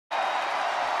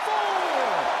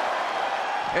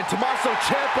And Tommaso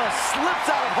Ciampa slips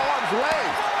out of harm's way.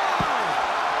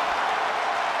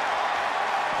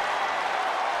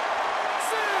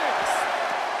 6.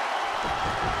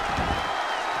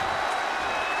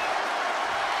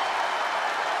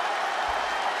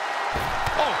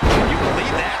 Oh, can you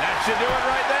believe that? That should do it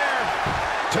right there.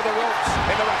 To the ropes,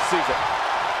 and the ref sees it.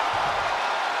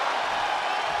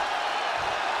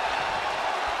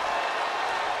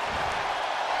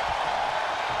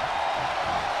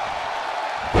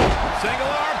 Single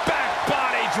arm back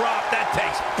body drop. That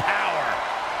takes power.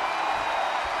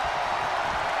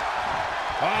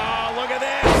 Oh, look at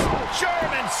this.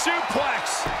 German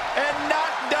suplex. And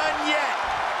not done yet.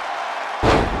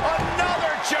 Another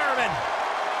German.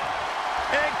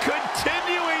 And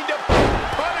continuing to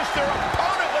punish their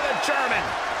opponent with a German.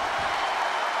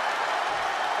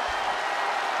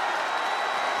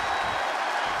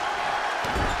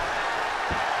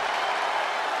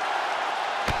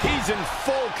 He's in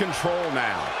full control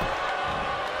now.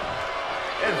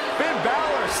 And Finn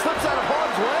Bàlor slips out of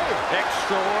harm's way.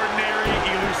 Extraordinary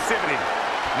elusivity.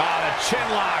 Ah, the chin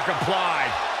lock applied.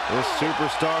 This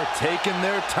superstar taking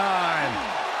their time.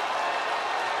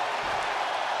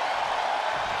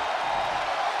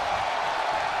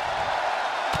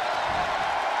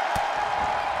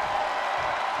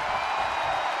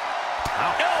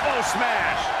 Elbow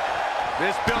smash.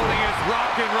 This building is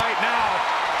rocking right now.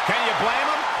 Can you blame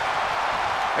him?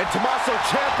 And Tommaso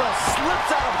Ciampa slips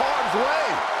out of harm's way.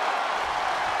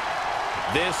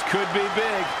 This could be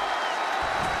big.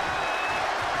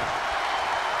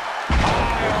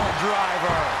 Pile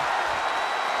driver.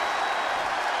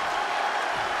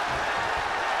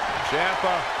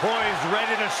 Ciampa poised,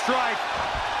 ready to strike.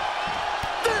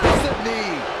 There's the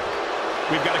knee.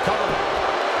 We've got to cover him.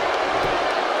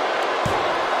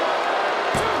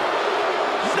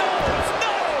 No, it's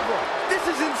not over. This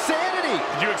is insanity.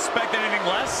 Did you expect anything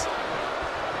less?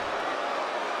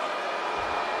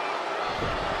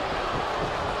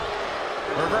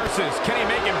 Reverses. Can he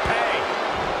make him pay?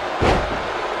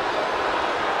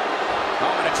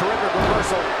 Oh, and a terrific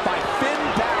reversal by Finn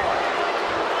Bàlor.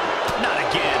 Not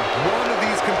again. One of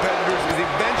these competitors is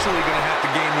eventually going to have to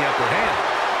gain the upper hand.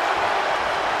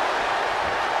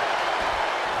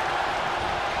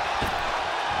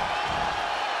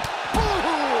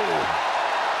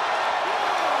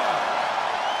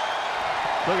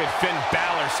 Look at Finn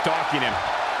Bàlor stalking him.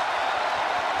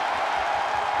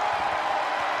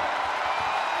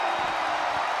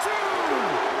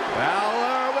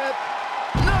 Bàlor with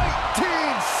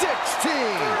 1916.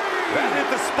 That hit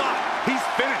the spot. He's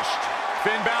finished.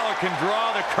 Finn Bàlor can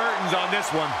draw the curtains on this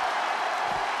one.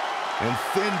 And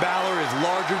Finn Bàlor is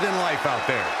larger than life out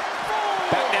there.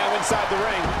 Back now inside the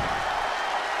ring.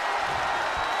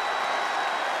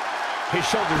 His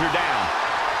shoulders are down.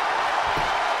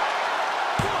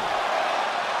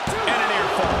 And an ear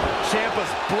fall.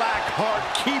 Ciampa's black heart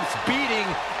keeps beating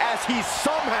as he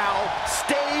somehow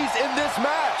stays in this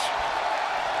match.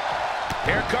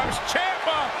 Here comes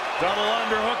Ciampa. Double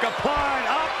underhook applied.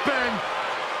 Up and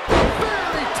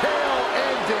Fairy tale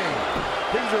ending.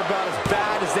 Things are about as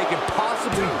bad as they can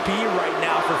possibly be right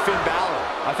now for Finn Bàlor.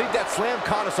 I think that slam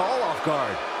caught us all off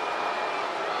guard.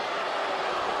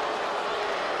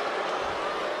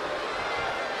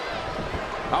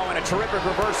 Oh, and a terrific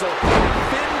reversal.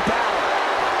 Finn Bàlor.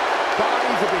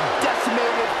 Bodies have been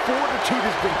decimated, fortitude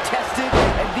has been tested,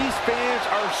 and these fans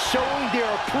are showing their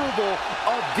approval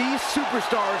of these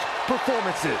superstars'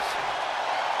 performances.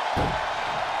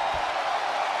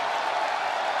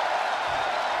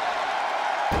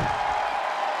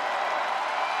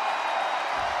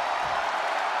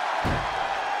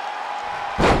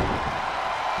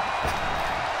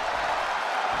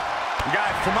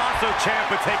 Guys, Tommaso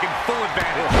Ciampa taking full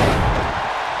advantage.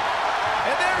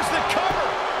 And there's the cover.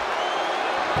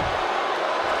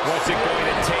 What's it going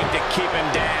to take to keep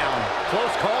him down?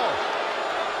 Close call.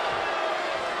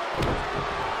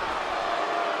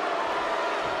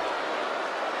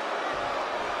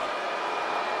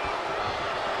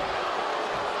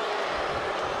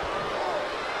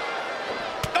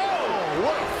 Oh,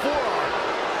 what a forearm.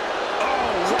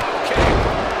 Oh, drop kick.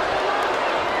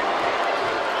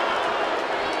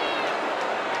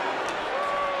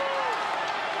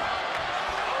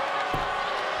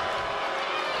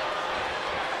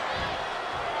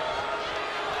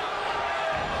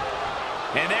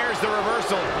 And there's the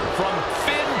reversal from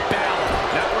Finn Bàlor.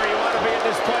 Not where you want to be at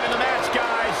this point in the match,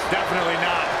 guys. Definitely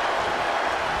not.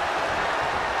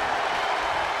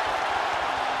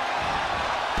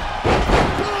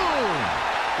 Boom!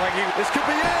 This could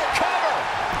be it. Cover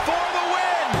for the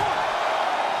win.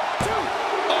 1, 2.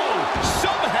 Oh,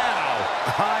 somehow.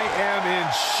 I am in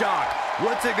shock.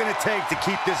 What's it going to take to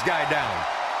keep this guy down?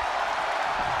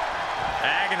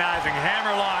 Agonizing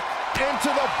hammerlock. Into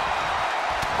the...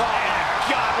 Oh, my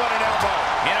God, what an elbow.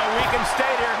 In a weakened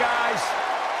state here, guys.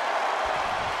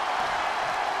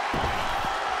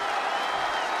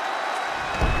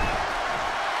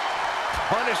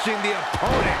 Punishing the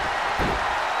opponent.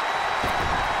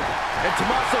 And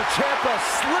Tommaso Ciampa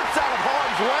slips out of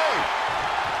harm's way.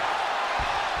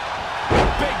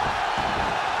 Big.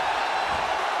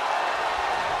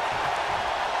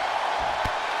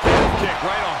 Kick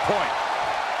right on point.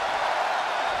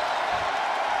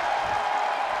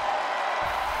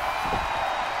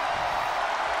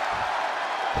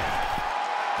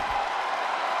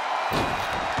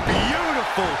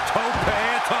 Beautiful tope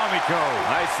atomico.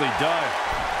 Nicely done.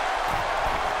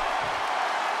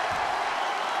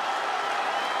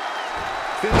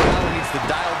 Finn Bàlor needs to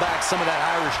dial back some of that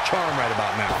Irish charm right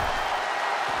about now.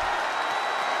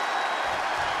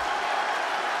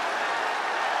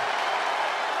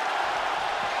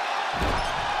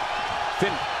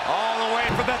 Finn all the way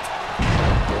for that.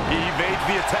 He evades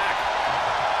the attack.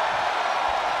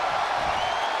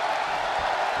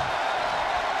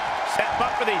 Set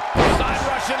up for the side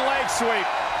Russian leg sweep.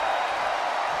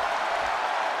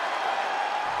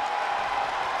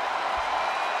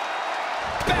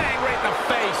 Bang, right in the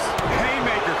face.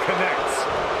 Haymaker connects.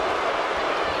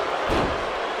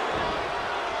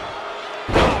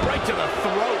 Oh, right to the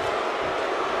throat.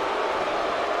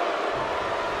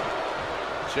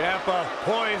 Ciampa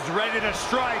poised, ready to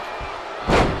strike.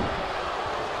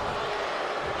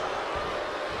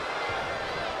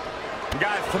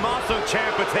 Guys, Tommaso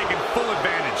Ciampa taking full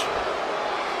advantage.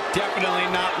 Definitely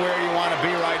not where you want to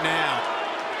be right now.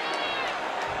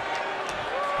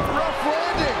 Rough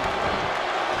landing.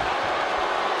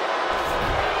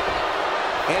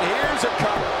 And here's a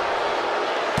cover.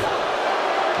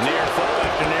 Near fall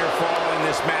after near fall in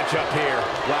this matchup here.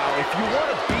 Wow, if you want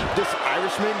to beat this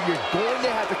Irishman, you're going to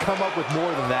have to come up with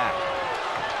more than that.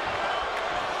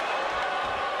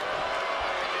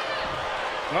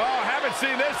 Oh, haven't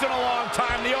seen this in a long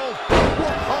time. The old...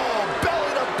 Oh,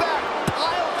 belly to back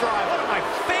pile driver. One of my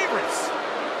favorites.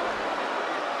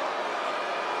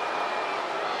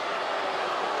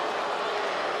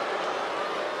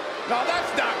 No,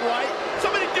 that's not right.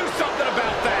 Somebody do something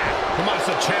about that.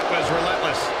 Tommaso Ciampa is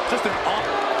relentless. Just an off.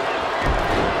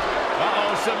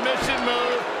 Uh-oh, submission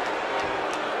move.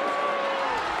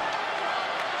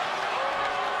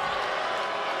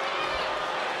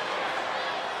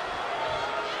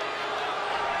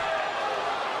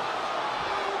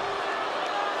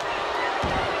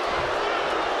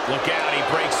 Look out, he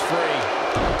breaks free.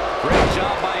 Great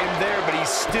job by him there, but he's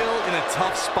still in a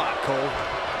tough spot, Cole.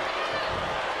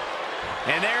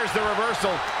 And there's the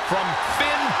reversal from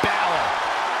Finn Bàlor.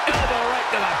 Elbow right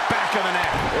to the back of the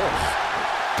neck.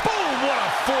 Boom, what a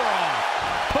forearm.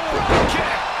 Boom,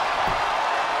 kick.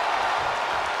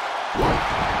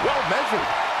 Well measured.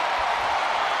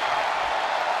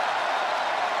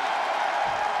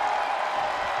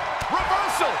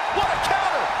 Reversal, what a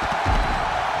counter.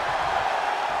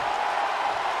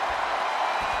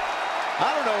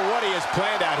 I don't know what he has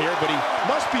planned out here, but he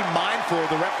must be mindful of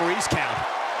the referee's count.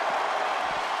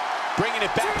 Bringing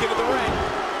it back into the ring.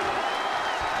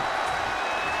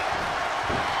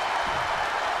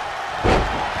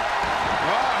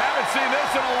 Oh, haven't seen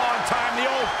this in a long time. The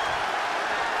old...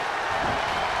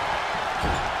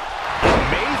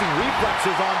 Amazing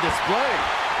reflexes on display.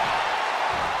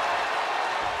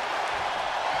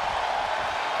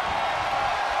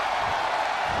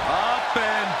 Up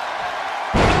and...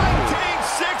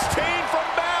 19-16 from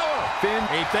Bàlor. Finn,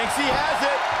 he thinks he has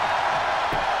it.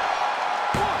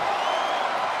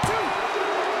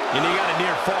 And he got a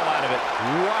near fall out of it.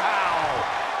 Wow.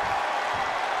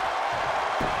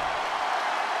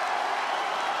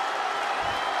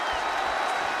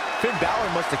 Finn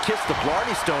Bàlor must have kissed the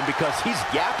Blarney Stone because he's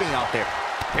yapping out there.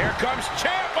 Here comes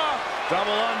Ciampa.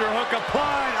 Double underhook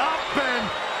applied. Up and...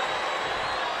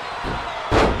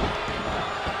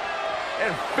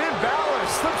 And Finn Bàlor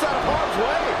slips out of harm's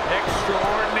way.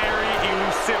 Extraordinary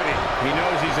elusivity. He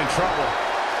knows he's in trouble.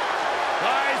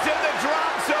 He's in the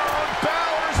drop zone.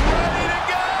 Bàlor's ready to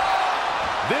go.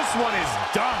 This one is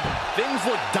done. Things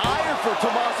look dire for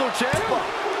Tommaso Ciampa.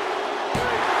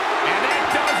 And that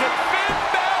does it. Finn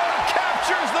Bàlor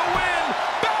captures the win.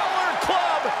 Bàlor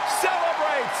Club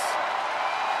celebrates.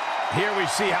 Here we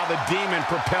see how the Demon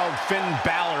propelled Finn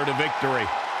Bàlor to victory.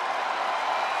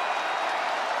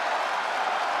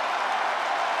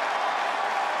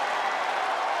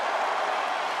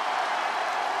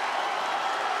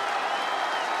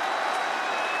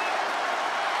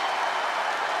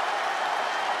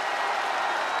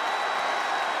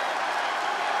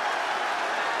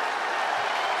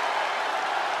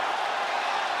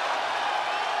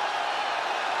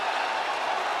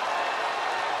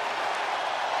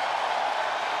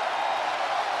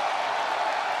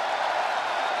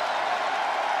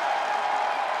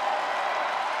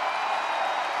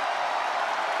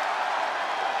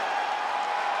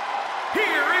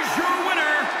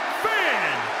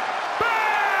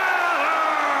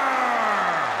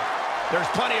 There's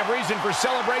plenty of reason for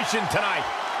celebration tonight.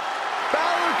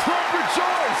 Bàlor Club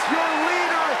rejoice! Your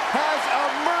leader has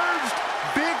emerged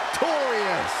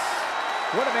victorious!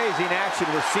 What amazing action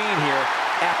we're seeing here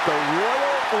at the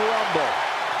Royal Rumble.